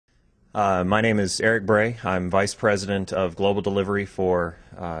My name is Eric Bray. I'm Vice President of Global Delivery for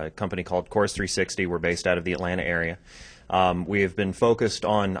a company called Corus 360. We're based out of the Atlanta area. We have been focused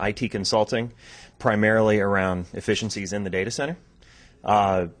on IT consulting, primarily around efficiencies in the data center.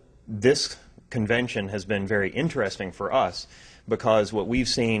 This convention has been very interesting for us because what we've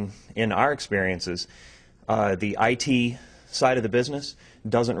seen in our experiences, the IT side of the business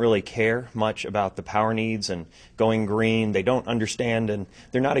doesn't really care much about the power needs and going green. They don't understand, and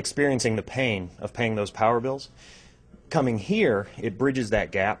they're not experiencing the pain of paying those power bills. Coming here, it bridges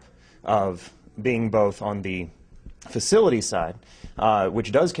that gap of being both on the facility side,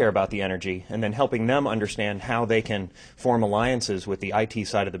 which does care about the energy, and then helping them understand how they can form alliances with the IT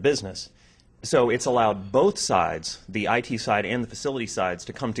side of the business. So it's allowed both sides, the IT side and the facility sides,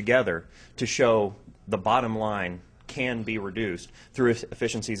 to come together to show the bottom line can be reduced through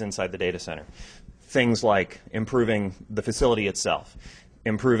efficiencies inside the data center. Things like improving the facility itself,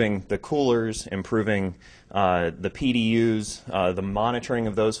 improving the coolers, improving the PDUs, the monitoring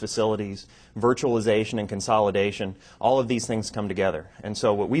of those facilities, virtualization and consolidation. All of these things come together. And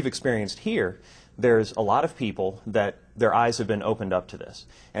so what we've experienced here, there's a lot of people that their eyes have been opened up to this.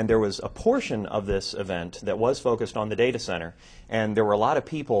 And there was a portion of this event that was focused on the data center, and there were a lot of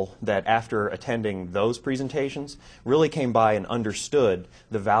people that after attending those presentations really came by and understood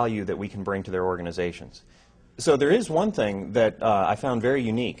the value that we can bring to their organizations. So there is one thing that I found very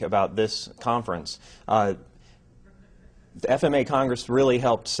unique about this conference. The FMA Congress really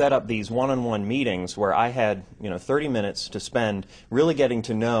helped set up these one-on-one meetings where I had 30 minutes to spend really getting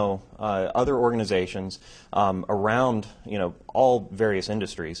to know other organizations around all various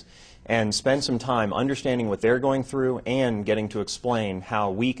industries, and spend some time understanding what they're going through and getting to explain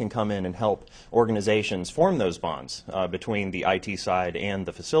how we can come in and help organizations form those bonds between the IT side and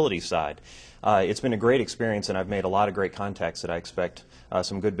the facility side. It's been a great experience, and I've made a lot of great contacts that I expect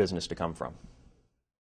some good business to come from.